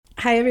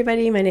Hi,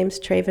 everybody. My name's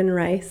Traven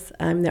Rice.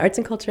 I'm the arts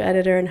and culture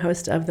editor and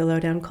host of the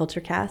Lowdown Culture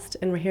Cast,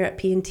 and we're here at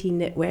P&T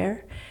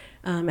Knitwear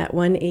at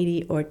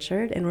 180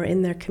 Orchard, and we're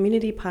in their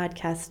community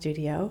podcast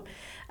studio.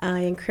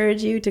 I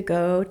encourage you to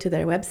go to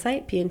their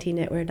website,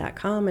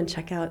 pntknitwear.com, and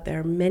check out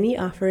their many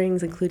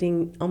offerings,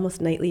 including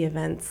almost nightly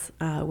events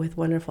with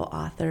wonderful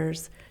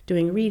authors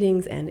doing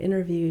readings and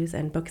interviews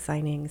and book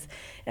signings.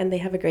 And they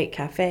have a great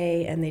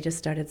cafe, and they just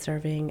started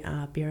serving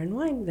beer and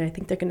wine. I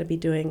think they're going to be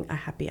doing a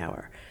happy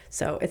hour.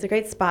 So it's a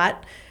great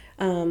spot.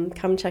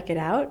 Come check it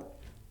out.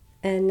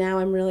 And now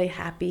I'm really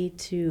happy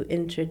to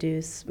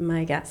introduce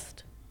my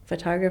guest,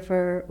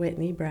 photographer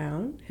Whitney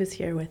Browne, who's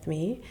here with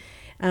me.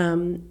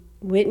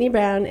 Whitney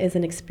Browne is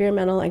an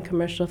experimental and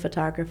commercial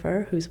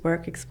photographer whose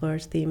work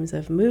explores themes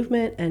of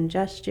movement and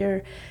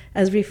gesture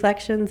as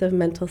reflections of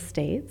mental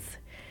states.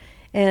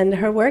 And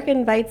her work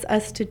invites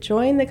us to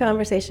join the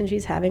conversation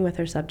she's having with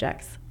her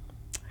subjects.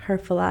 Her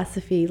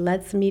philosophy,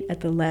 Let's Meet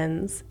at the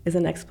Lens, is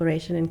an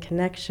exploration and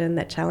connection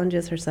that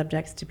challenges her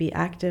subjects to be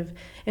active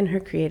in her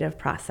creative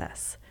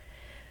process.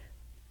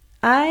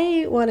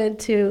 I wanted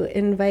to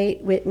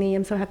invite Whitney.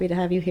 I'm so happy to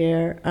have you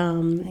here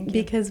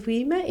because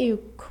we met you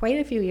quite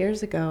a few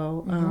years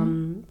ago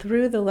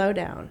through the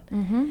Lowdown.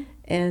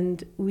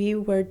 And we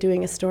were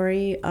doing a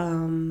story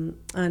on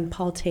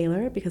Paul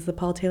Taylor because the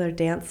Paul Taylor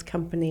Dance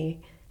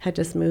Company had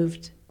just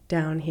moved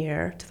down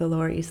here to the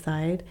Lower East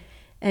Side.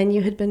 And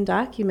you had been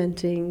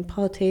documenting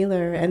Paul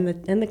Taylor and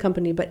the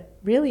company, but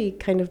really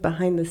kind of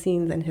behind the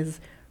scenes and his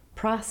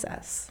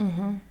process.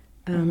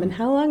 And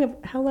how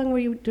long were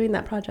you doing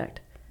that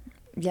project?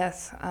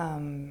 Yes.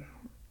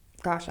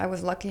 Gosh, I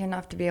was lucky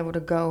enough to be able to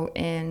go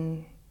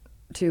in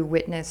to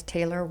witness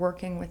Taylor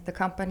working with the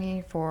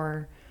company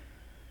for,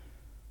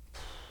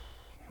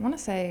 I want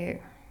to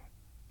say,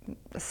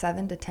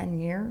 7 to 10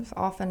 years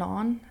off and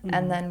on.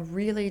 And then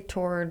really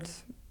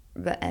towards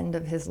the end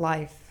of his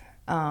life,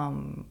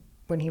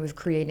 when he was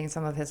creating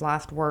some of his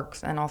last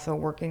works and also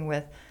working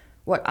with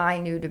what I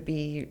knew to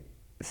be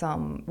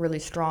some really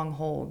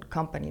stronghold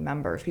company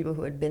members, people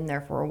who had been there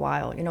for a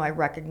while. You know, I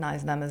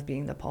recognized them as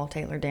being the Paul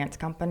Taylor Dance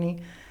Company.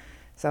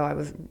 So I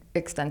was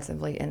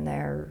extensively in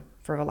there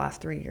for the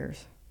last 3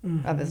 years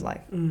of his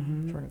life,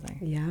 sort of thing.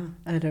 Yeah,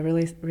 at a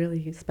really,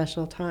 really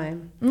special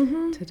time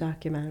to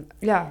document.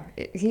 Yeah,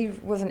 he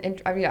was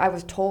I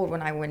was told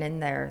when I went in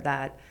there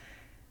that,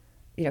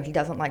 you know, he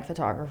doesn't like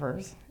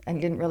photographers and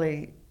he didn't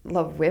really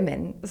love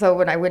women. So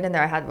when I went in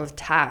there, was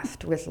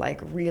tasked with like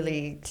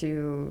really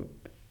to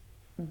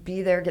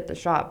be there, get the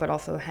shot, but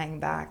also hang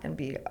back and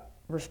be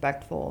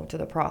respectful to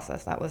the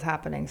process that was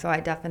happening. So I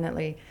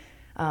definitely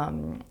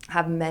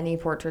have many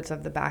portraits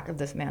of the back of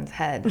this man's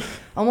head,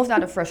 almost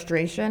out of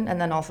frustration and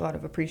then also out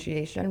of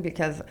appreciation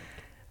because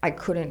I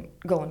couldn't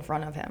go in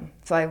front of him.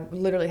 So I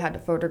literally had to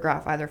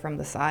photograph either from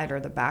the side or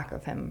the back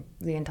of him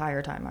the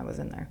entire time I was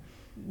in there.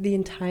 The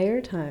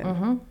entire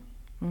time?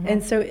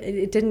 And so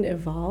it didn't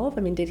evolve?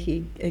 I mean, did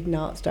he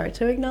start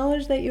to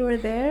acknowledge that you were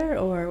there,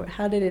 or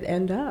how did it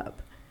end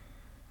up?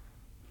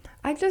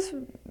 I just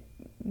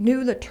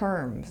knew the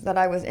terms that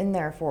I was in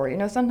there for. You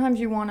know, sometimes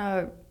you want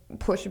to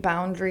push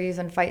boundaries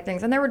and fight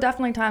things. And there were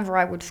definitely times where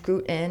I would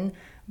scoot in,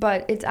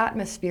 but it's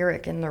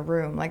atmospheric in the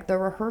room. Like the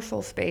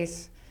rehearsal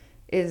space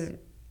is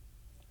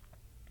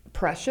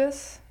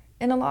precious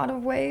in a lot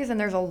of ways. And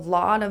there's a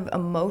lot of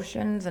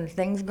emotions and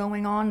things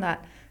going on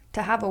that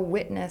to have a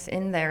witness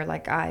in there,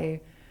 like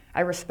I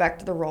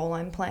respect the role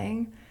I'm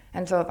playing.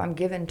 And so if I'm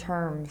given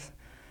terms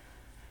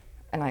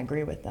and I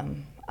agree with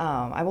them,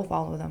 I will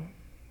follow them.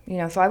 You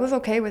know, so I was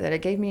okay with it.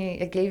 It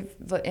gave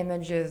the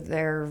images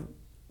their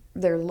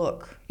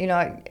look, you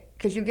know,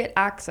 because you get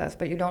access,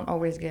 but you don't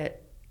always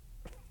get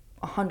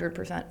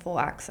 100% full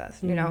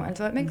access, you know, and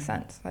so it makes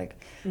sense.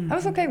 Like, I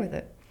was okay with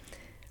it.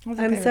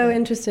 I'm so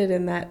interested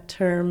in that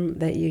term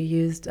that you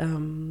used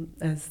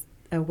as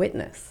a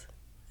witness,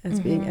 as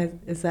being,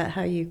 is that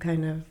how you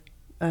kind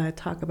of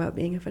talk about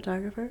being a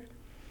photographer?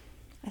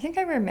 I think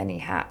I wear many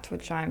hats,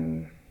 which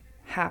I'm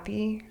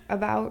happy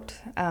about.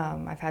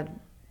 I've had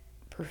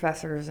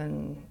professors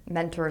and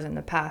mentors in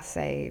the past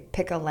say,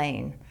 pick a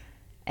lane.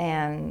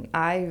 And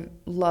I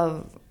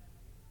love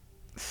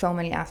so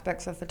many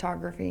aspects of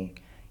photography.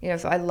 You know,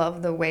 so I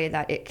love the way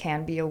that it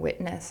can be a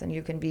witness and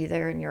you can be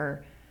there and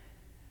you're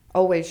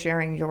always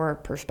sharing your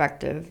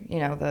perspective. You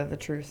know, the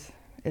truth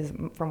is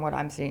from what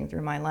I'm seeing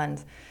through my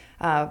lens.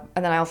 And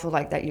then I also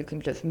like that you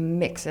can just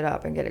mix it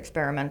up and get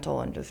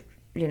experimental and just,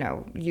 you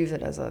know, use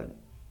it as a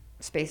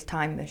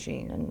space-time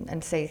machine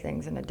and say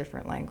things in a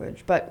different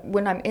language. But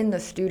when I'm in the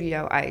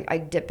studio, I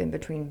dip in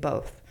between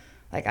both.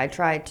 Like I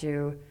try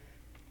to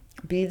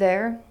be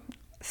there,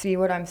 see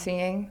what I'm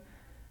seeing,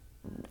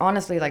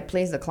 honestly, like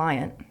please the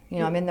client. You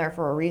know, I'm in there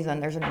for a reason,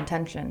 there's an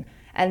intention.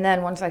 And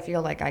then once I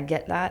feel like I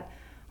get that,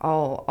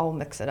 I'll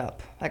mix it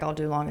up. Like I'll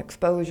do long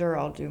exposure,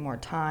 I'll do more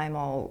time,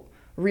 I'll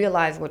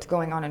realize what's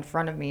going on in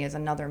front of me is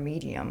another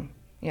medium.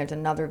 You know, it's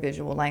another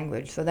visual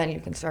language. So then you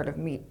can sort of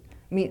meet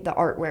the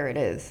art where it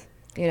is.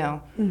 You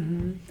know.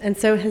 And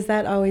so has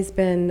that always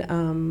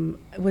been,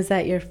 was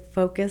that your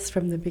focus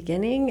from the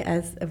beginning,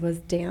 as was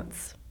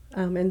dance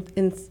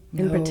in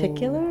No,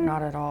 particular?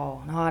 not at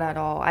all. Not at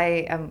all.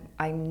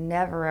 I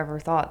never ever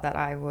thought that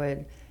I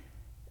would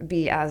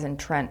be as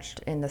entrenched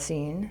in the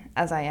scene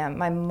as I am.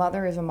 My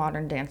mother is a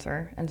modern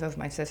dancer, and so is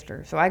my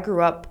sister. So I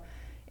grew up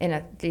in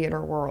a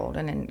theater world,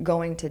 and in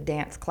going to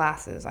dance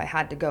classes, I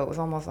had to go. It was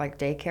almost like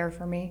daycare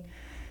for me.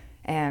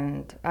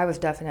 And I was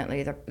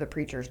definitely the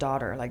preacher's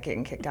daughter, like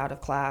getting kicked out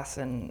of class.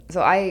 And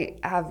so I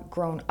have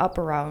grown up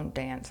around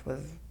dance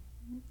with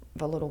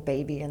the little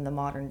baby in the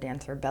modern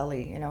dancer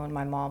belly, you know, and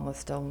my mom was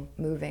still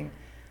moving.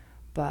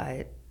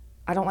 But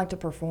I don't like to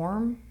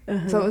perform.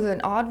 So it was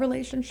an odd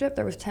relationship.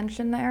 There was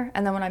tension there.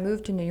 And then when I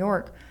moved to New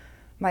York,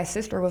 my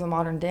sister was a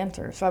modern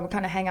dancer. So I would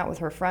kind of hang out with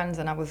her friends,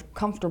 and I was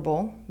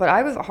comfortable. But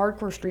I was a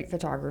hardcore street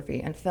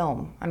photography and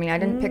film. I mean, I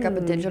didn't pick up a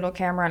digital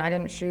camera, and I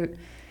didn't shoot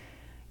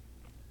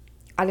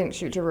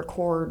to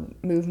record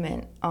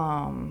movement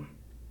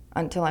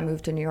until I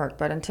moved to New York.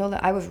 But until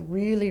that, I was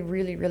really,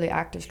 really, really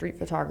active street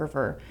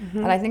photographer.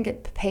 And I think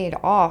it paid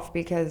off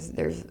because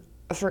there's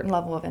a certain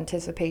level of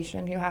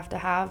anticipation you have to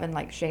have, and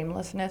like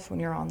shamelessness when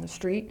you're on the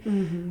street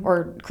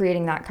or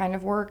creating that kind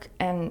of work.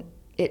 And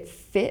it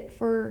fit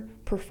for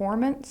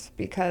performance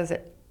because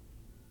it,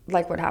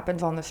 like what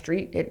happens on the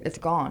street, it's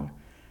gone.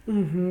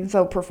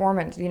 So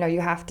performance, you know, you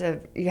have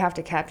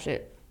to catch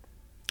it.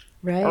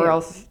 Right. Or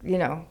else, you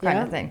know, kind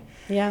of thing.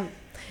 Yeah.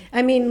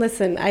 I mean,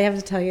 listen, I have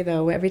to tell you,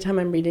 though, every time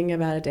I'm reading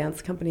about a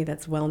dance company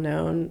that's well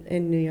known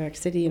in New York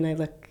City and I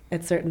look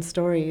at certain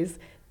stories,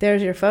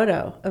 there's your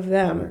photo of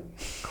them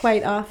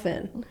quite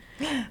often.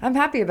 I'm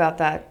happy about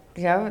that.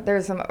 You know,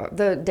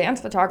 the dance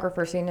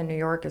photographer scene in New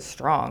York is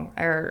strong,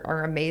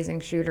 are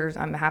amazing shooters.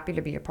 I'm happy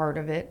to be a part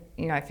of it.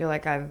 You know, I feel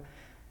like I've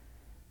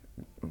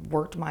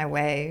worked my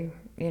way,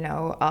 you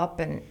know, up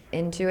and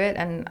into it.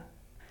 And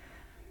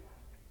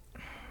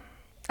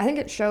I think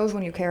it shows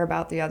when you care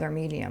about the other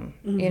medium,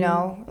 you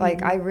know,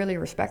 like I really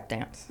respect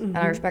dance and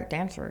I respect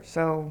dancers.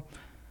 So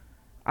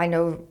I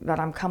know that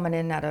I'm coming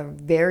in at a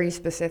very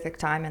specific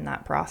time in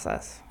that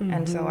process.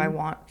 And so I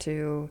want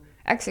to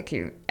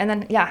execute. And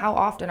then, yeah, how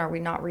often are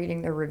we not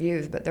reading the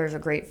reviews, but there's a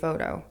great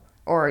photo?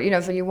 Or, you know,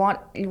 so you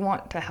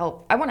want to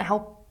help. I want to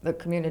help the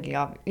community,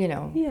 you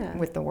know,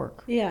 with the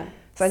work. Yeah.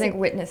 So I think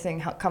witnessing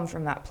comes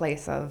from that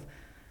place of,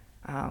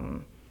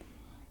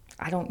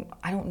 I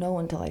don't know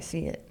until I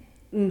see it.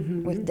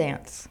 With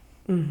dance,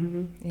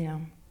 you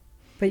know.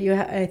 But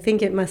I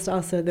think it must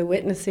also, the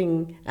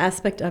witnessing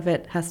aspect of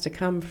it has to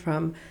come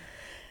from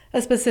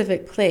a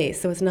specific place.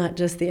 So it's not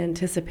just the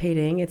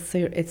anticipating. It's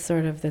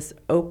sort of this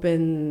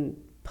open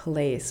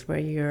place where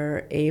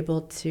you're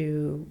able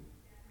to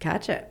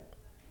catch it.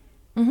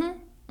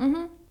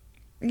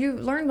 You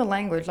learn the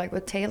language, like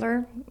with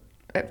Taylor.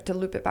 To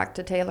loop it back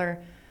to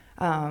Taylor,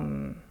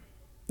 the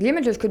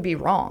images could be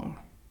wrong.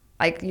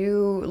 Like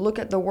you look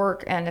at the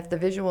work, and if the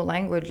visual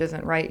language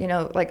isn't right, you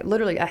know, like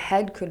literally a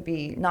head could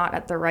be not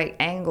at the right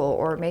angle,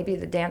 or maybe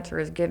the dancer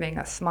is giving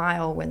a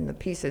smile when the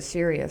piece is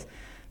serious.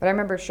 But I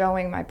remember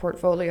showing my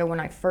portfolio when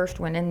I first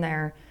went in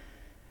there,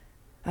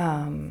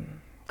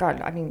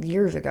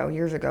 years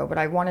ago, but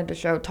I wanted to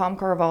show Tom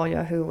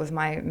Carvalho, who was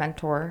my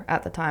mentor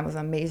at the time, was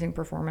an amazing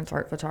performance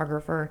art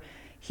photographer.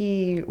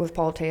 He was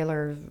Paul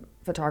Taylor's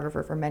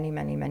photographer for many,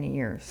 many, many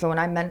years. So when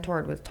I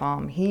mentored with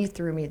Tom, he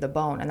threw me the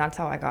bone, and that's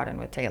how I got in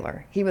with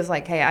Taylor. He was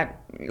like, hey,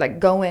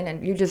 go in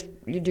and you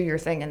do your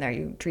thing in there.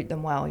 You treat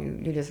them well.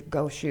 You just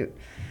go shoot.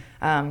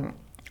 I'm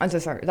so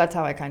sorry. That's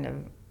how I kind of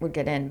would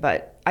get in.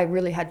 But I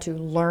really had to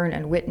learn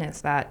and witness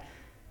that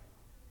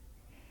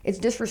it's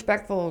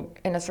disrespectful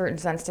in a certain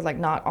sense to like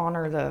not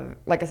honor the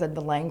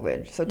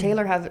language. So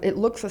Taylor it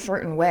looks a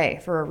certain way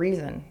for a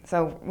reason.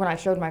 So when I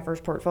showed my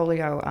first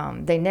portfolio,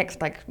 they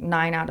nixed like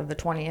 9 out of the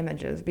 20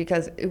 images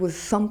because it was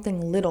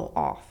something little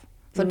off.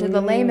 So to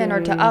the layman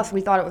or to us,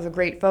 we thought it was a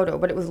great photo,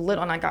 but it was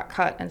little, and I got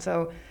cut. And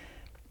so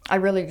I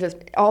really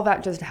all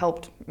that just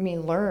helped me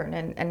learn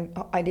and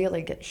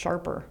ideally get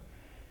sharper,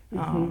 you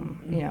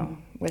know,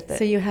 with it.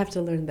 So you have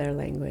to learn their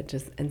language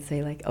and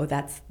say like, oh,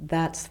 that's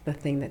the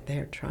thing that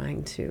they're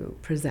trying to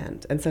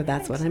present. And so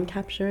that's what I'm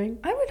capturing.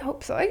 I would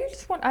hope so.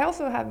 I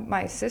also have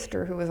my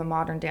sister who was a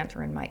modern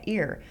dancer in my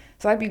ear.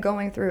 So I'd be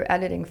going through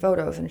editing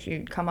photos, and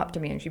she'd come up to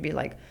me and she'd be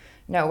like,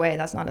 no way,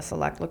 that's not a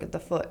select, look at the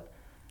foot.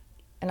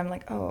 And I'm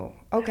like, oh,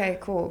 okay,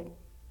 cool.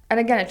 And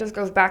again, it just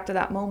goes back to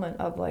that moment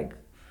of like,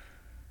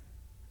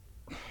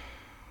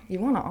 you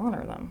want to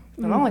honor them.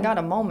 I've only got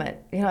a moment.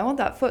 You know, I want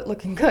that foot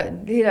looking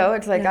good. You know,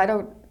 it's like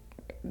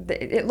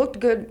it looked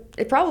good.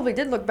 It probably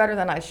did look better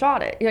than I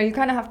shot it. You know, you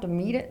kind of have to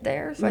meet it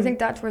there. So I think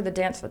that's where the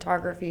dance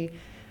photography,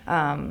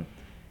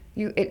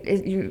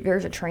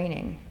 there's a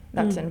training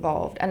that's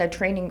involved, and a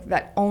training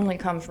that only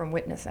comes from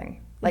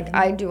witnessing. Like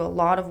I do a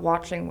lot of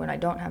watching when I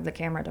don't have the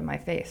camera to my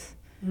face.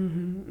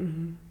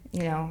 You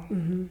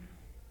know.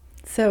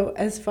 So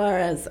as far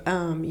as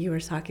you were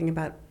talking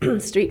about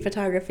street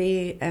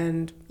photography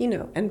and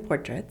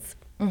portraits,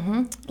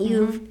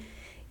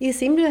 you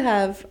seem to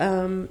have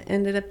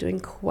ended up doing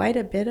quite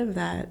a bit of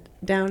that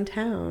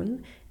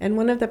downtown. And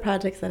one of the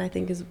projects that I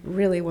think is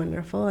really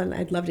wonderful, and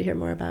I'd love to hear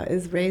more about,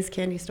 is Ray's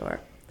Candy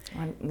Store.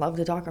 I love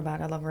to talk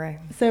about it. I love Ray.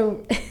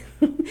 So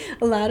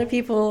a lot of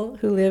people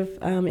who live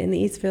in the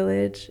East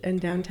Village and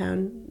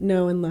downtown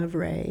know and love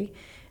Ray.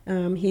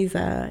 He's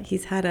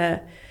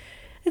had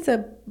it's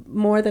a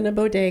more than a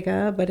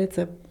bodega, but it's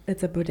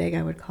a bodega,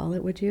 I would call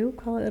it. Would you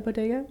call it a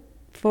bodega?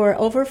 For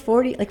over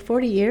 40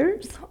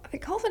 years? He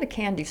calls it a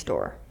candy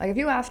store. Like if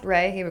you asked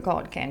Ray, he would call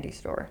it a candy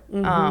store.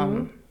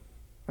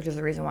 Which is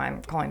the reason why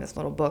I'm calling this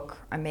little book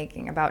I'm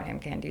making about him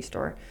Candy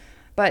Store.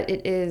 But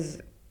it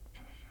is,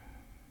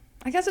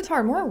 I guess it's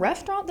hard, more a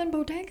restaurant than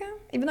bodega,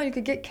 even though you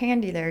could get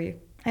candy there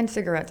and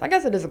cigarettes. I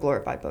guess it is a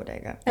glorified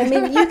bodega. I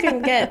mean, you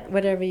can get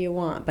whatever you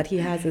want, but he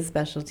has his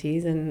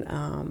specialties,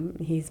 and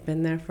he's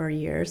been there for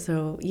years.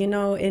 So,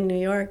 in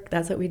New York,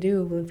 that's what we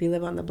do. If you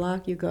live on the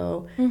block, you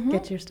go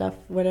get your stuff,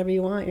 whatever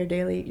you want,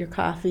 your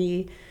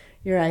coffee,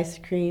 your ice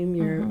cream,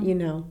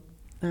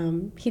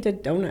 he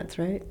did donuts,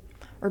 right?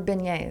 Or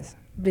beignets.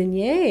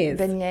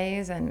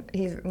 Beignets, and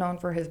he's known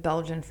for his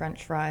Belgian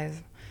French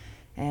fries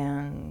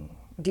and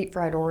deep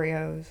fried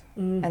Oreos,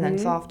 and then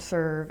soft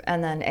serve,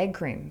 and then egg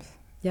creams.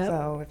 Yep.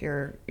 So if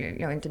you're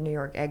into New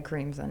York egg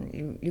creams,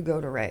 then you go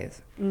to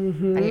Ray's.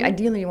 And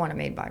ideally you want it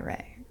made by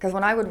Ray. Because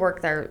when I would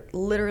work there,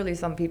 literally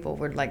some people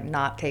would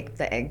not take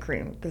the egg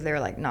cream because they were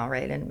like, no,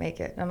 Ray didn't make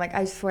it. And I'm like,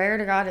 I swear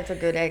to God, it's a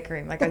good egg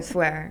cream. I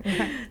swear.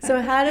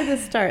 So how did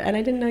this start? And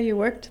I didn't know you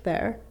worked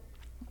there.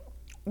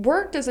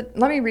 Let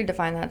me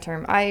redefine that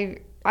term.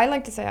 I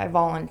like to say I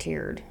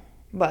volunteered,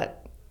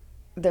 but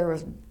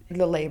the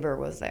labor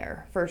was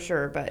there for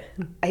sure, but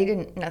he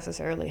didn't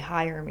necessarily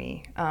hire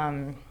me.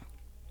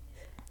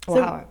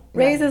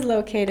 Ray's is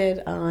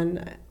located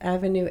on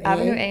Avenue A.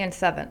 Avenue A and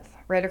 7th,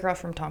 right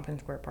across from Tompkins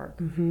Square Park.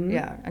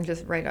 Yeah, and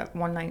just right up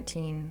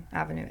 119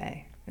 Avenue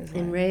A.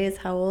 And Ray is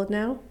how old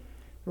now?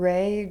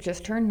 Ray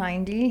just turned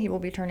 90. He will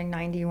be turning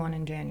 91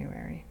 in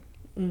January.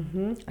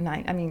 And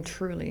I mean,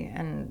 truly,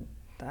 and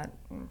that...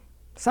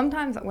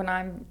 Sometimes when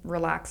I'm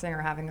relaxing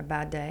or having a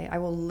bad day, I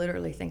will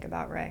literally think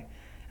about Ray.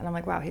 And I'm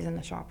like, wow, he's in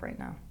the shop right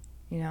now,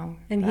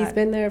 And he's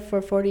been there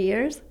for 40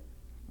 years?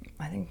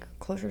 I think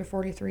closer to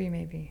 43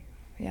 maybe,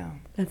 yeah.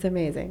 That's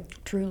amazing.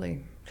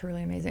 Truly,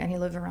 truly amazing. And he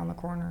lives around the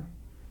corner,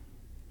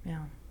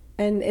 yeah.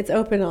 And it's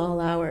open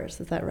all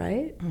hours, is that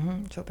right?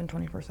 It's open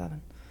 24/7.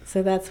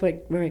 So that's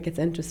where it gets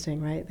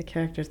interesting, right? The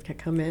characters can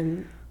come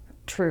in.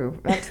 True.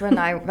 That's when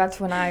I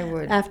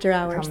would after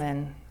hours come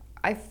in.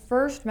 I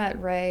first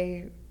met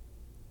Ray...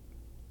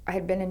 I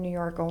had been in New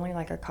York only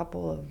a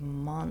couple of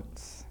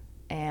months,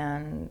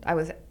 and I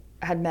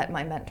had met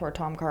my mentor,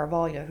 Tom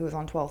Caravaggio, who was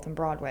on 12th and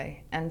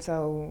Broadway. And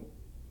so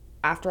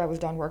after I was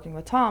done working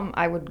with Tom,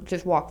 I would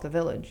just walk the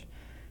village,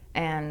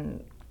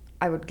 and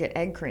I would get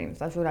egg creams.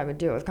 That's what I would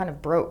do. I was kind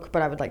of broke,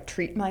 but I would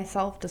treat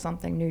myself to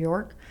something New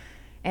York.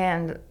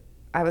 And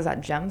I was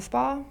at Gem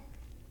Spa,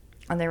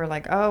 and they were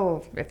like,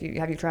 oh, have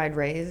you tried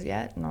Ray's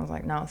yet? And I was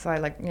like, no. So I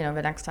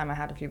the next time I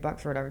had a few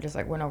bucks or whatever, just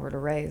went over to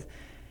Ray's,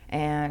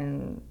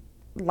 and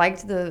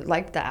liked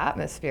the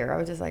atmosphere. I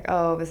was just like,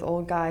 oh, this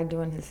old guy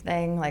doing his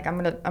thing.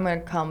 I'm gonna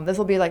come. This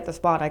will be the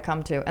spot I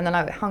come to. And then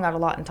I hung out a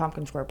lot in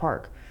Tompkins Square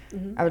Park.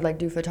 I would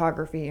do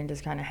photography and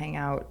just kind of hang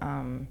out,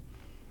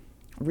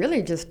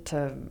 really just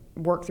to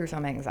work through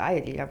some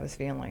anxiety I was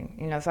feeling.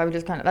 So I would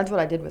just that's what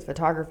I did with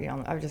photography.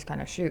 I would just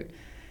kind of shoot,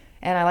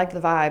 and I liked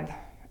the vibe,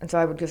 and so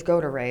I would just go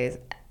to Ray's.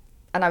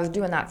 And I was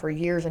doing that for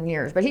years and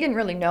years, but he didn't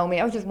really know me.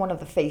 I was just one of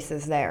the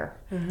faces there.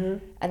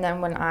 And then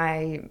when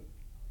I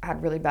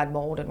had really bad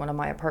mold in one of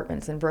my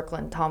apartments in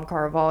Brooklyn, Tom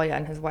Caravaggio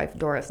and his wife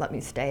Doris let me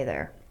stay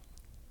there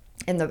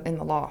in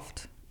the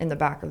loft in the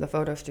back of the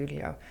photo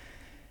studio.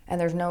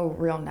 And there's no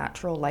real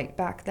natural light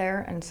back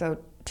there, and so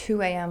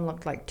 2 a.m.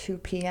 looked like 2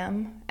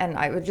 p.m. and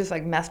I would just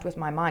messed with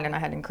my mind, and I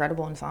had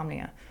incredible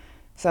insomnia.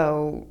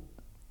 So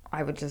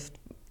I would just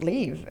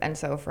leave, and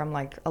so from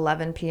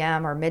 11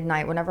 p.m. or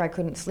midnight, whenever I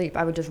couldn't sleep,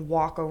 I would just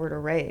walk over to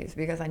Ray's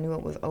because I knew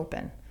it was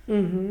open.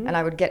 And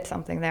I would get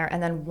something there.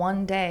 And then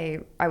one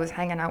day I was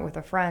hanging out with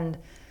a friend,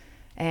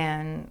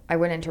 and I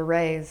went into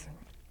Ray's,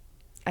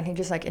 and he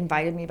just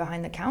invited me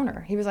behind the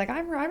counter. He was like, I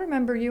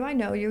remember you, I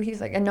know you.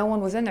 He's like, and no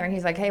one was in there. And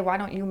he's like, hey, why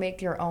don't you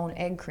make your own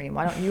egg cream?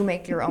 Why don't you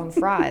make your own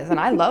fries? And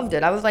I loved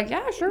it. I was like,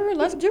 yeah, sure,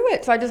 let's do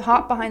it. So I just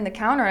hopped behind the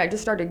counter, and I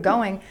just started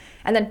going.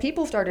 And then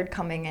people started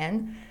coming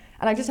in.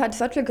 And I just had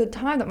such a good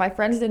time that my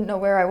friends didn't know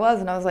where I was.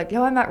 And I was like,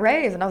 yo, I'm at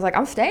Ray's. And I was like,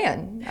 I'm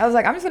staying. I was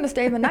like, I'm just going to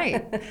stay the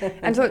night.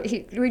 And so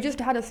we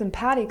just had a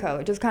simpatico.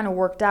 It just kind of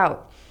worked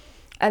out.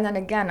 And then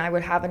again, I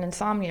would have an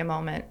insomnia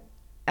moment.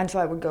 And so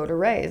I would go to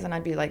Ray's, and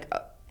I'd be like,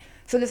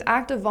 so this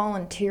act of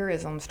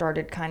volunteerism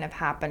started kind of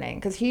happening.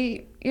 Because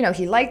he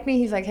liked me.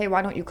 He's like, hey,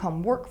 why don't you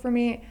come work for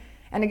me?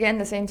 And again,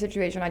 the same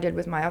situation I did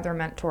with my other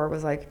mentor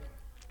was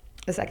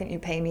the second you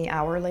pay me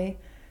hourly,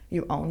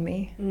 you own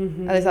me.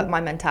 At least that's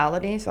my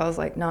mentality. So I was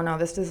like, no,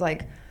 this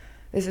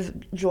is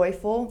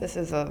joyful.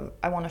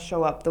 I want to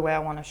show up the way I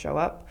want to show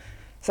up.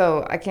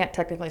 So I can't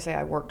technically say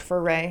I worked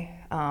for Ray.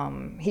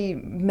 He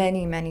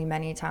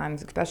many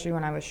times, especially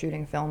when I was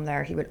shooting film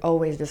there, he would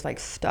always just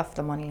stuff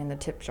the money in the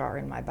tip jar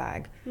in my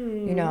bag,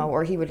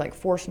 or he would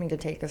force me to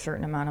take a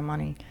certain amount of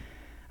money.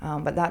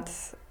 But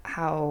that's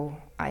how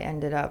I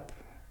ended up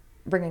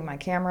bringing my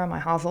camera, my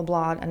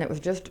Hasselblad, and it was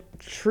just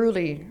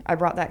truly, I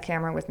brought that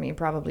camera with me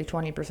probably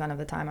 20% of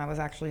the time I was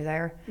actually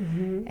there,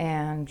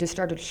 and just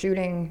started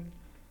shooting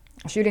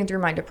through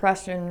my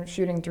depression,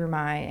 shooting through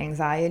my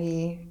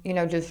anxiety.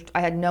 Just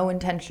I had no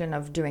intention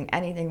of doing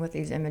anything with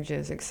these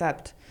images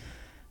except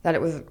that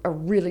it was a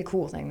really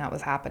cool thing that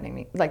was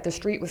happening. Like the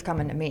street was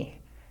coming to me,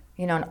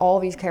 and all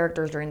these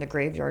characters during the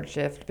graveyard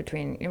shift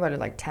between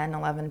 10,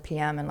 11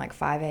 p.m. and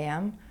 5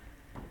 a.m.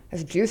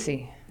 It's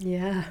juicy.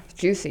 Yeah. It's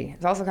juicy.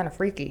 It's also kind of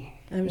freaky.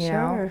 I'm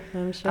sure.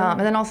 And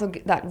then also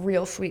that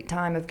real sweet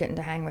time of getting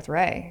to hang with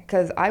Ray,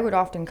 because I would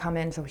often come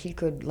in so he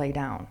could lay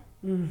down.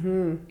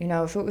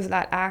 So it was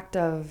that act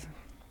of,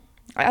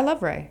 I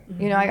love Ray.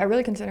 I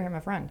really consider him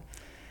a friend.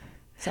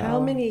 So, how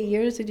many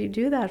years did you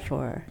do that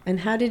for? And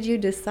how did you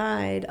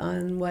decide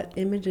on what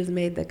images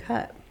made the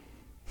cut?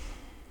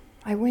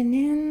 I went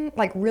in,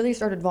 really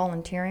started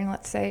volunteering,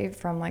 let's say,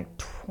 from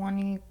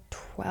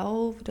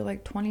 2012 to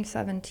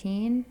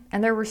 2017.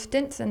 And there were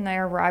stints in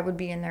there where I would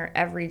be in there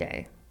every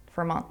day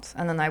for months,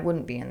 and then I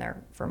wouldn't be in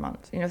there for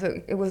months.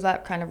 So it was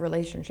that kind of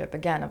relationship,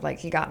 again, of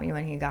he got me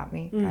when he got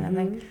me kind of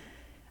thing.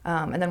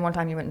 And then one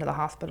time he went into the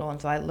hospital,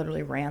 and so I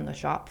literally ran the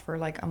shop for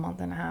a month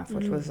and a half,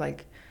 which was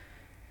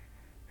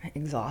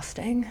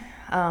exhausting.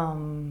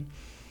 I'm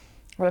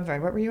sorry,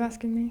 what were you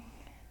asking me?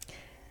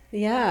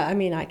 Yeah,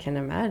 I can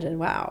imagine.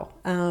 Wow.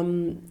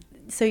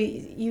 So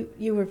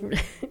you were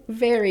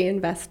very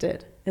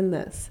invested in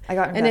this. I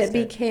got invested. And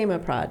it became a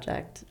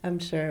project. I'm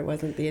sure it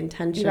wasn't the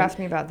intention. You asked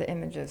me about the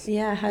images.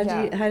 Yeah, how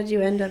did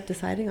you end up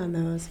deciding on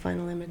those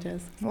final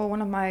images? Well,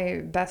 one of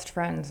my best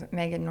friends,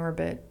 Megan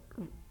Norbit,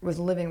 was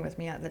living with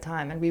me at the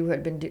time, and we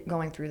had been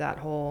going through that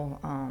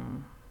whole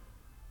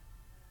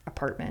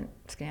apartment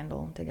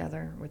scandal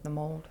together with the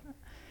mold.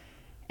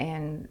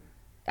 And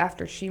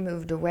after she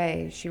moved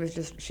away,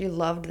 she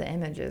loved the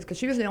images because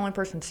she was the only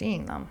person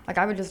seeing them.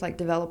 I would just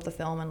develop the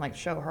film and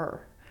show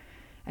her.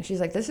 And she's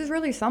like, this is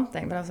really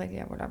something. But I was like,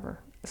 yeah, whatever.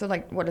 So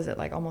what is it,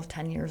 almost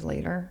 10 years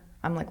later,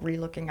 I'm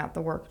re-looking at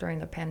the work during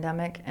the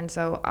pandemic. And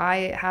so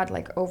I had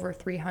over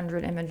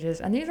 300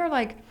 images. And these are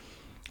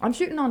I'm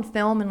shooting on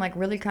film and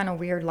really kind of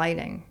weird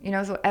lighting,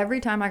 so every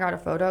time I got a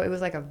photo, it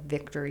was a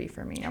victory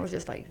for me. I was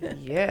just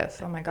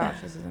yes, oh my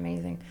gosh, this is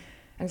amazing.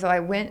 And so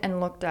I went and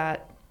looked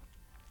at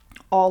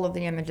all of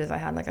the images I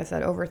had, like I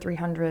said, over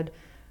 300,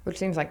 which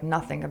seems like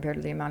nothing compared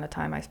to the amount of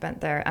time I spent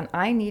there. And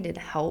I needed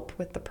help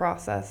with the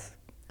process.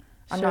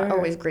 I'm not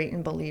always great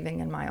in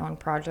believing in my own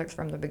projects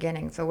from the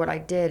beginning. So what I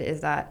did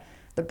is that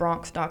the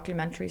Bronx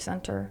Documentary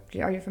Center,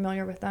 are you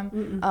familiar with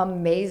them?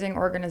 Amazing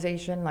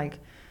organization, Mike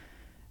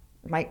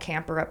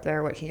Camper up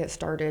there, what he has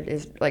started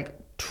is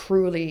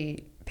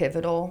truly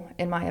pivotal,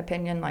 in my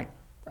opinion,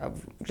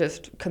 of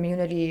just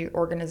community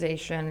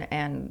organization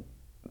and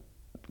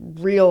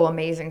real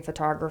amazing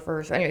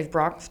photographers. Anyways,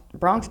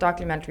 Bronx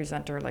Documentary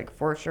Center,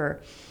 for sure.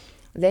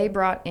 They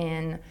brought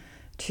in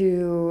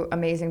 2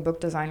 amazing book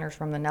designers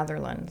from the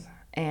Netherlands,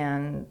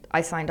 and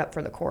I signed up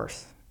for the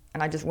course.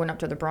 And I just went up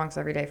to the Bronx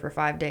every day for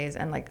 5 days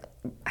and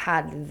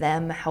had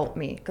them help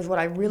me. Because what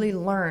I really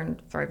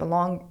learned,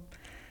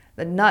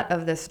 the nut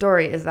of this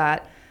story is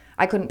that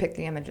I couldn't pick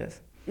the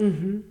images. I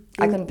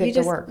couldn't pick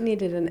the work. You just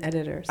needed an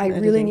editor. I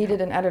really needed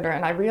an editor,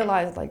 and I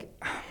realized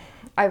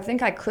I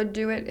think I could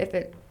do it if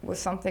it was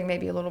something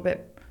maybe a little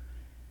bit,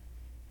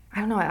 I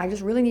don't know, I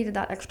just really needed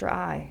that extra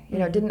eye.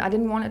 I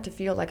didn't want it to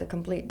feel like a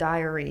complete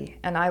diary.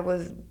 And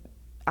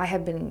I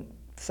had been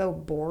so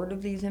bored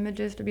of these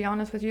images, to be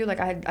honest with you.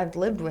 I've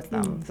lived with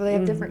them. So they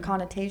have different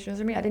connotations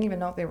to me. I didn't even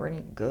know if they were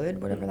any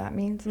good, whatever that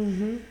means.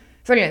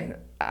 So anyway,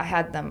 I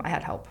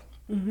had help.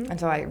 And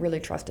so I really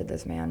trusted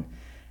this man,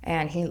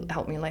 and he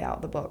helped me lay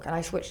out the book. And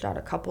I switched out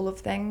a couple of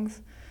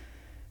things.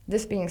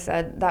 This being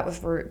said, that was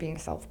for it being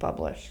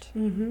self-published.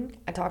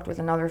 I talked with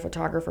another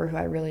photographer who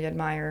I really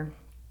admire,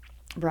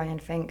 Brian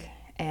Fink,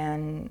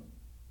 and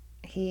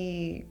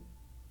he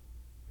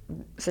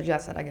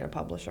suggests that I get a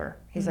publisher.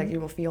 He's like, you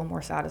will feel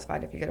more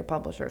satisfied if you get a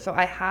publisher. So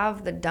I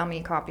have the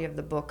dummy copy of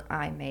the book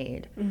I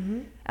made,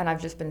 and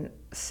I've just been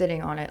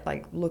sitting on it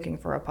looking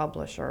for a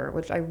publisher,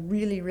 which I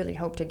really, really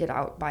hope to get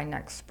out by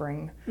next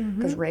spring,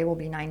 because Ray will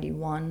be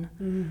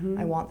 91.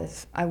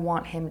 I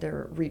want him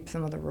to reap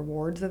some of the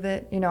rewards of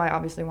it. I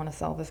obviously want to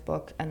sell this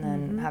book and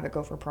then have it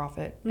go for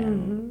profit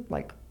and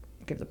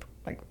give the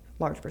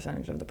large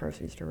percentage of the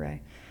proceeds to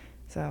Ray.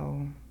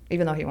 So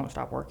even though he won't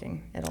stop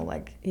working, it'll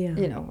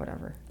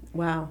whatever.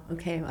 Wow.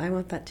 Okay. I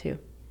want that too.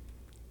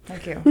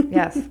 Thank you.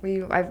 Yes,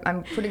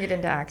 I'm putting it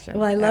into action.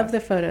 Well, I love the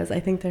photos. I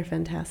think they're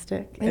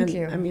fantastic. Thank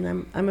you.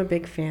 I'm a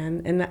big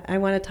fan, and I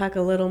want to talk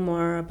a little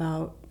more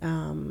about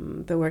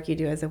the work you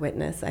do as a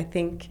witness. I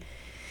don't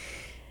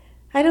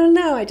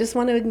know. I just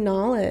want to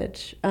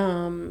acknowledge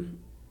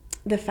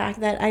the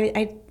fact that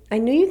I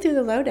knew you through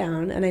the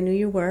lowdown, and I knew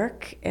your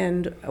work.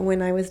 And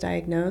when I was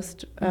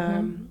diagnosed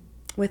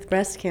with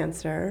breast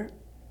cancer,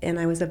 and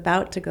I was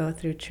about to go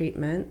through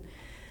treatment,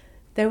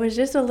 there was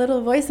just a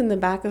little voice in the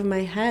back of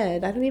my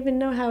head. I don't even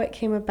know how it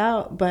came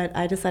about, but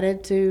I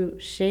decided to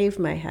shave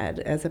my head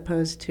as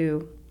opposed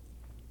to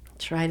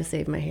try to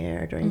save my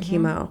hair during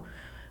chemo.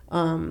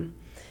 And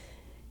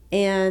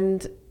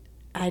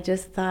I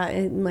just thought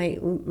it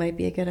might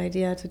be a good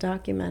idea to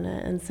document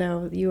it. And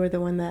so you were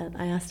the one that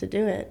I asked to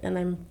do it. And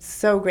I'm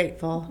so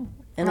grateful.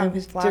 And I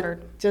was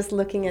flattered. Just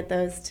looking at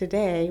those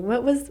today.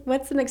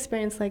 What's an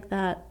experience like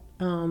that?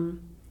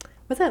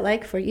 What's that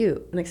like for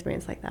you, an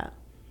experience like that?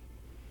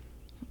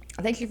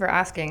 Thank you for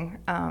asking.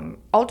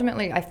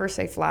 Ultimately, I first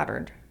say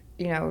flattered,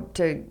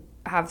 to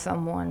have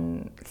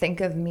someone think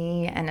of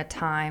me in a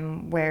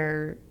time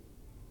where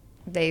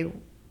they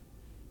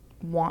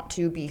want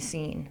to be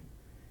seen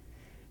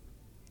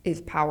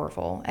is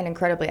powerful and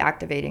incredibly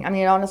activating. I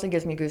mean, it honestly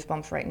gives me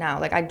goosebumps right now.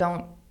 Like, I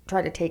don't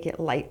try to take it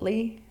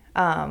lightly.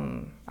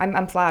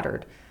 I'm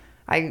flattered.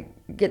 I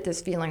get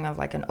this feeling of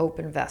like an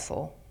open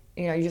vessel.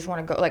 You just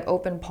want to go like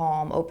open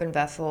palm, open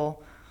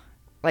vessel.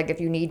 Like,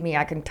 if you need me,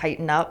 I can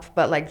tighten up,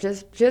 but like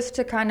just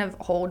to kind of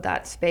hold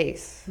that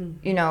space,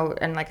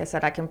 and like I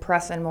said, I can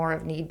press in more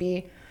if need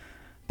be,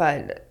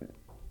 but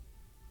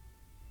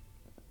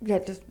yeah,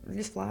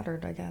 just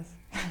flattered, I guess.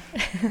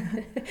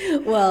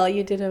 Well,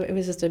 it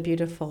was just a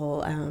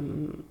beautiful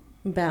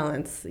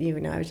balance.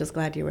 I was just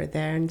glad you were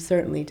there and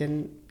certainly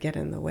didn't get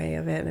in the way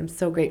of it. And I'm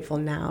so grateful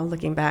now,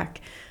 looking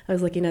back. I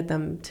was looking at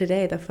them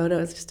today, the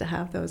photos, just to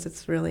have those.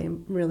 It's really,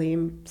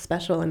 really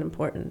special and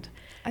important.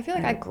 I feel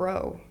like I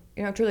grow,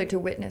 truly to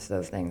witness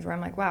those things where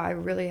I'm like, wow,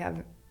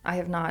 I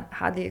have not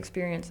had the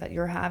experience that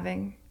you're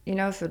having,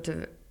 so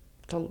to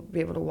be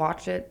able to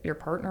watch it, your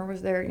partner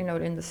was there,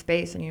 in the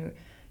space, and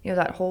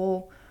that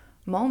whole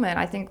moment,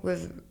 I think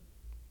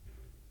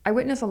I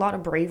witness a lot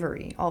of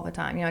bravery all the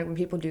time. When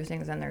people do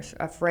things and they're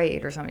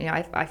afraid or something,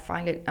 I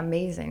find it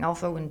amazing.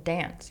 Also in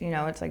dance,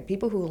 it's like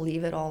people who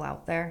leave it all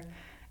out there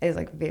is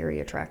like very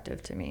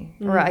attractive to me,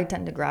 or I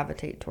tend to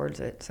gravitate towards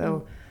it.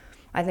 So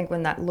I think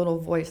when that little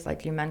voice,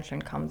 like you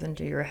mentioned, comes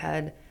into your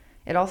head,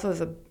 it also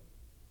is a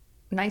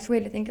nice way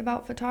to think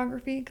about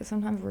photography, because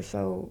sometimes we're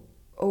so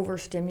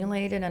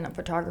overstimulated and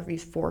photography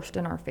is forced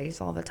in our face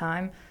all the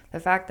time. The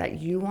fact that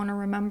you want to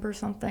remember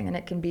something and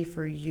it can be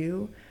for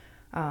you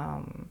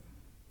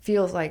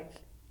feels like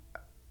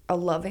a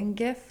loving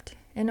gift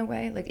in a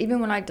way. Like,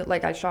 even when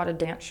I shot a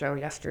dance show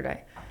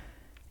yesterday,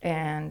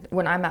 and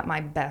when I'm at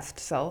my best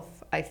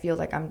self, I feel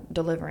like I'm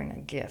delivering a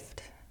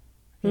gift,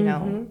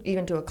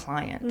 even to a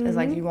client. It's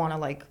like you want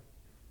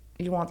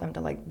them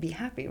to like be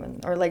happy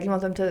or like you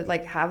want them to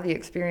like have the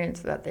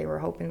experience that they were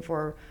hoping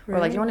for, or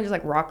like you want to just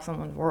like rock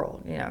someone's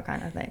world,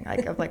 kind of thing.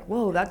 Like, of like,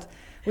 whoa,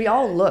 we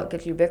all look,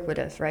 it's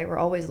ubiquitous, right? We're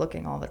always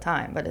looking all the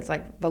time, but it's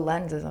like the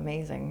lens is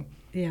amazing.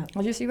 Yeah.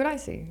 Well, you see what I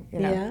see,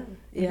 Yeah.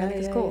 Yeah.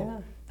 It's cool.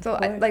 Yeah. So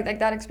I, like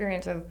that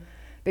experience of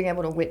being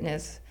able to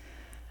witness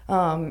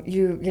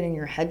you getting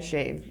your head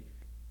shaved,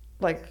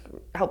 like,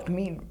 helped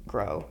me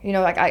grow.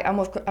 Like I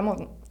almost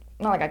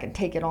not like I could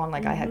take it on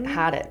like I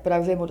had it, but I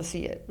was able to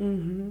see it.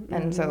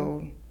 And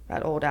so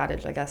that old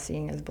adage, I guess,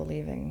 seeing is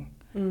believing.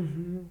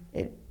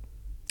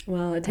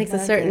 Well, I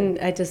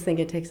just think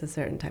it takes a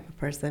certain type of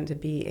person to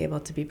be able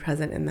to be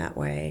present in that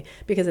way,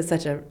 because it's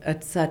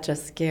such a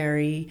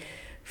scary,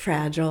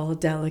 fragile,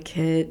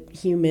 delicate,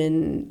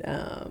 human,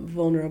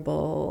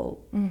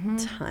 vulnerable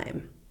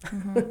time.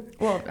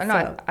 Well,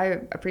 no, I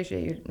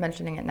appreciate you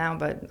mentioning it now,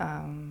 but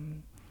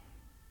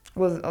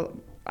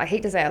I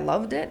hate to say I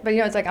loved it, but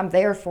it's like I'm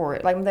there for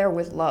it. Like, I'm there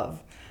with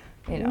love,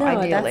 No,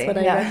 ideally. That's what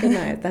I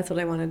recognize. That's what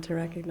I wanted to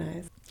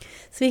recognize.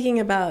 Speaking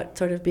about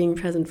sort of being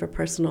present for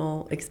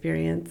personal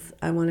experience,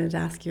 I wanted to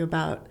ask you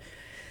about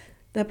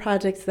the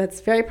project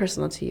that's very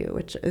personal to you,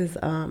 which is,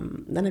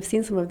 and I've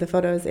seen some of the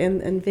photos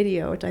and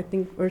video, which I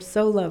think were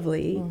so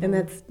lovely, and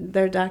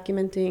they're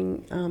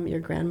documenting your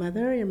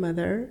grandmother, your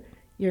mother,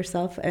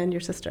 yourself, and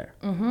your sister.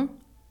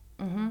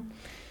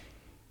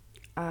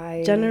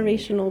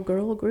 Generational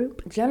girl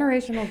group.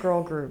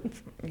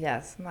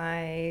 Yes,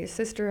 my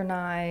sister and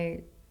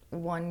I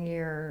one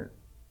year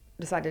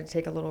decided to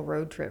take a little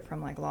road trip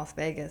from like Las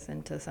Vegas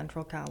into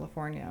Central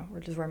California,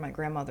 which is where my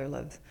grandmother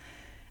lives.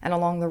 And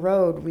along the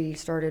road, we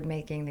started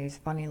making these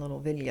funny little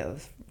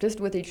videos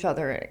just with each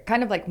other,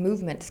 kind of like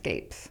movement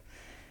scapes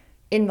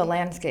in the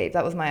landscape.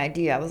 That was my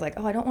idea. I was like,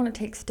 I don't want to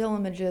take still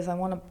images. I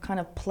want to kind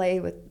of play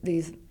with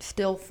these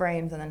still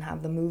frames and then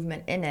have the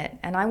movement in it.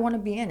 And I want to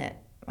be in it.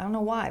 I don't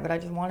know why, but I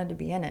just wanted to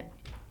be in it.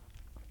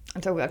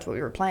 And so that's what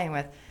we were playing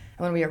with. And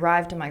when we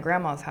arrived to my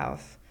grandma's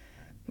house,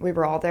 we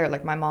were all there,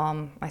 like my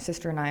mom, my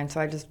sister, and I. And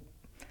so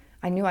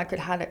I knew I could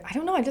have it. I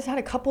don't know, I just had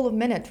a couple of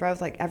minutes where I was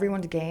like,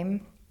 everyone's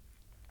game.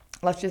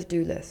 Let's just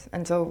do this.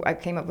 And so I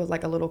came up with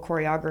like a little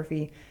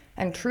choreography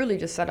and truly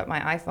just set up my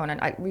iPhone.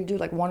 And we do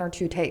like 1 or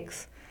 2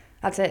 takes.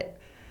 That's it.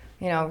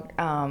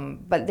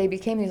 But they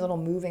became these little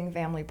moving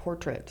family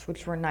portraits,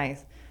 which were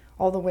nice.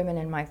 All the women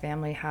in my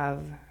family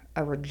have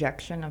a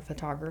rejection of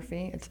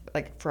photography. It's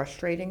like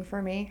frustrating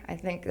for me. I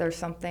think there's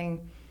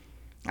something,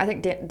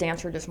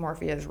 dancer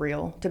dysmorphia is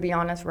real, to be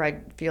honest, where I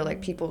feel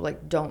like people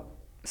like don't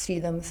see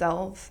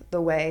themselves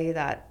the way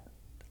that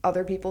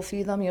other people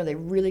see them. They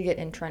really get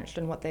entrenched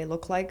in what they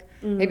look like.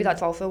 Maybe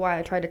that's also why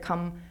I try to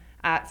come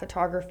at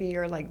photography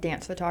or like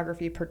dance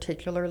photography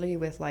particularly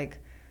with like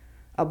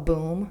a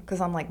boom, because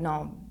I'm like,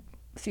 no,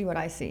 see what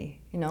I see.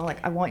 You know,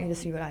 like I want you to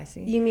see what I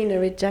see. You mean a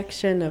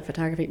rejection of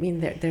photography? I mean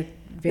they're They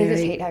very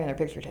just hate having their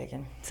picture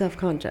taken.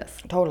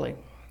 self-conscious. Totally.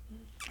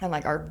 And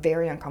like are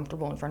very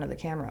uncomfortable in front of the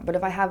camera. But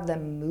if I have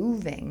them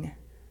moving,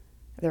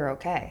 they're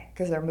okay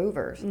because they're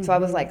movers. Mm-hmm. So I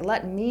was like,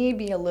 let me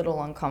be a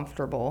little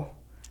uncomfortable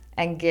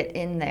and get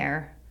in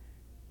there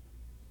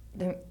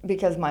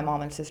because my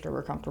mom and sister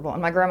were comfortable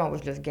and my grandma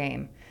was just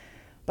game.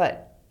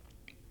 But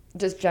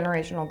just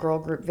generational girl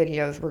group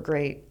videos were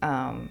great.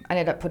 I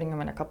ended up putting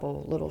them in a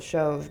couple little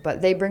shows,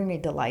 but they bring me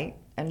delight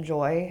and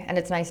joy. And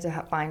it's nice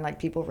to find like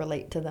people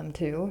relate to them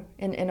too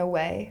in a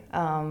way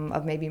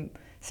of maybe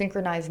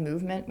synchronized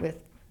movement with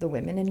the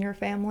women in your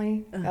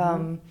family.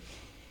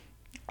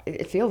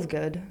 It feels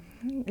good.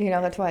 You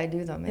know, that's why I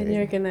do them. And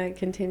you're going to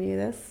continue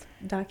this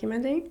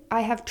documenting?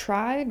 I have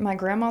tried. My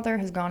grandmother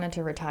has gone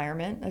into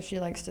retirement, as she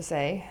likes to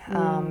say.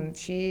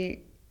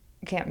 She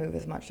can't move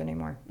as much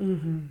anymore.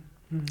 Mm-hmm.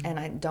 Mm-hmm. And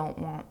I don't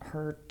want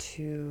her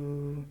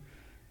to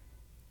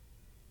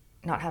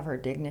not have her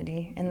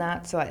dignity in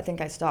that. So I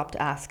think I stopped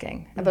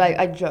asking. Mm-hmm. But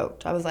I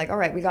joked. I was like, all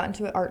right, we got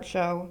into an art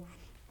show.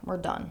 We're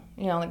done.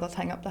 You know, like let's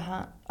hang up the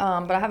hat.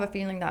 But I have a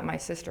feeling that my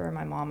sister and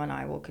my mom and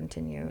I will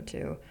continue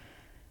to.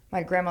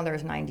 My grandmother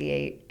is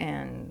 98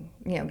 and,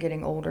 you know,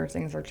 getting older,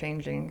 things are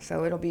changing.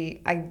 So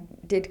I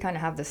did kind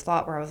of have this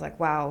thought where I was like,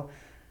 wow,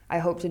 I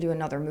hope to do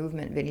another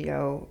movement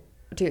video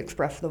to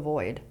express the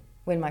void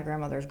when my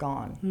grandmother's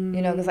gone,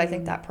 you know, because I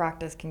think that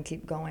practice can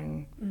keep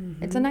going.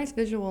 Mm-hmm. It's a nice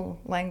visual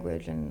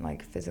language and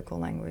like physical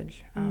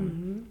language.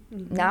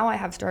 Now I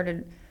have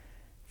started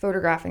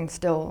photographing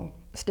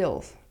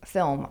stills,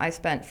 film. I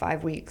spent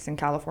 5 weeks in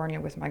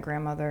California with my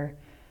grandmother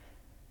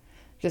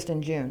just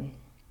in June.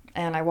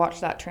 And I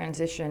watched that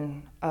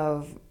transition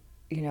of,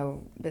 you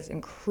know, this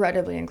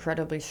incredibly,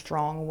 incredibly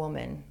strong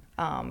woman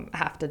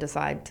have to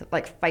decide to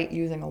like fight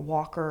using a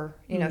walker.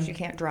 You know, she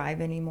can't drive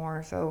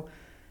anymore. So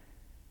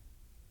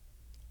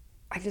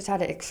I just had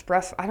to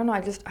express, I don't know,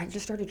 I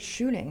just started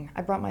shooting.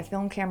 I brought my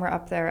film camera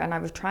up there and I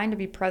was trying to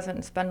be present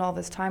and spend all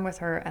this time with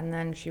her. And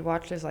then she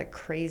watches like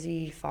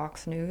crazy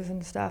Fox News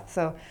and stuff.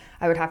 So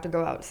I would have to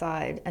go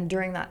outside. And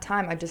during that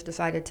time, I just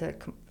decided to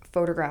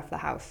photograph the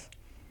house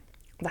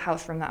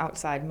from the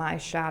outside, my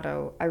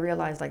shadow. I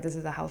realized like this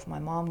is the house my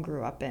mom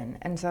grew up in.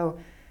 And so,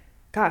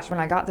 gosh, when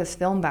I got this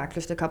film back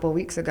just a couple of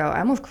weeks ago,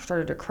 I almost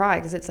started to cry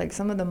because it's like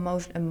some of the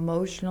most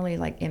emotionally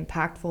like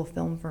impactful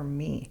film for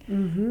me.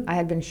 Mm-hmm. I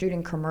had been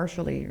shooting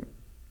commercially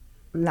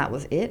and that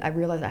was it. I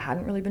realized I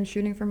hadn't really been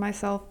shooting for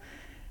myself.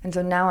 And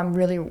so now I'm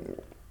really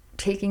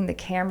taking the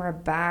camera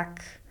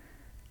back,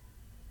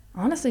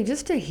 honestly,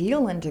 just to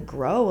heal and to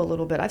grow a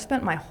little bit. I've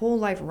spent my whole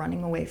life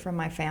running away from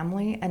my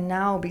family, and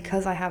now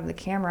because I have the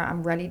camera,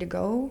 I'm ready to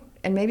go.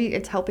 And maybe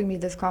it's helping me,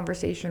 this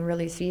conversation,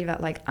 really see that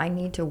like I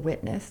need to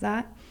witness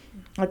that.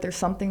 Like there's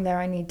something there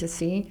I need to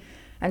see.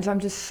 And so I'm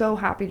just so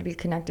happy to be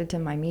connected to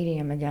my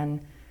medium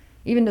again,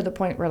 even to the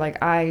point where like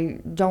I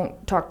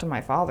don't talk to my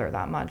father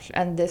that much.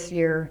 And this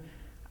year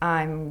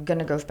I'm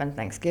gonna go spend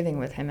Thanksgiving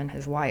with him and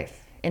his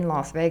wife in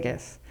Las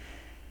Vegas.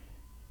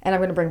 And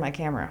I'm gonna bring my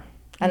camera.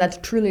 And that's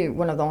truly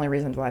one of the only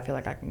reasons why I feel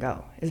like I can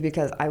go, is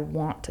because I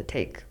want to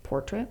take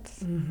portraits.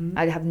 Mm-hmm.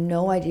 I have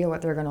no idea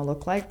what they're going to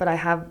look like, but I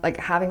have, like,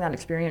 having that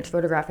experience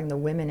photographing the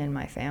women in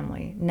my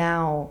family.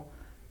 Now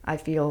I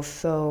feel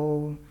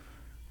so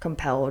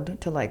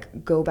compelled to,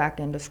 like, go back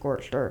into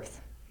scorched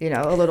earth, you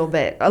know, a little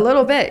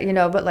bit, you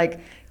know, but, like,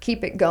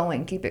 keep it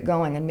going.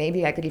 And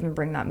maybe I could even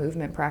bring that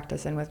movement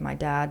practice in with my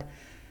dad.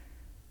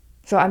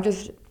 So I'm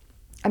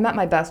at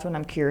my best when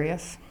I'm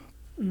curious,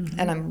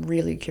 and I'm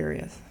really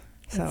curious.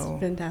 So that's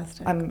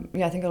fantastic. I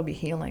think it'll be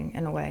healing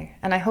in a way.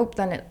 And I hope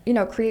then it, you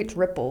know, creates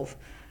ripples.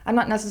 I'm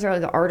not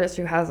necessarily the artist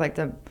who has like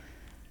the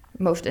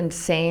most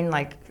insane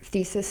like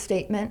thesis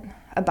statement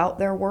about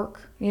their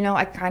work. You know,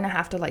 I kind of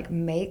have to like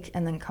make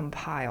and then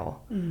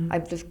compile. Mm-hmm. I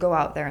just go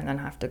out there and then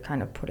have to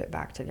kind of put it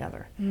back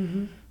together.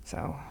 Mm-hmm.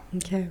 So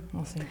okay,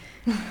 we'll see.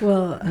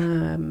 Well,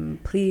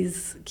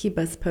 please keep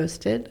us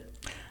posted.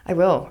 I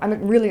will.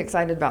 I'm really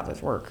excited about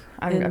this work.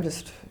 I'm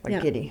just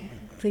like giddy.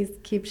 Please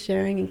keep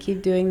sharing and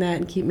keep doing that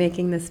and keep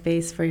making the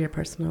space for your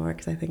personal work,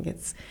 because I think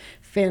it's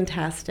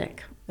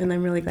fantastic. And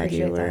I'm really glad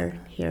you were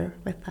here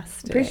with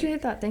us today.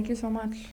 Appreciate that. Thank you so much.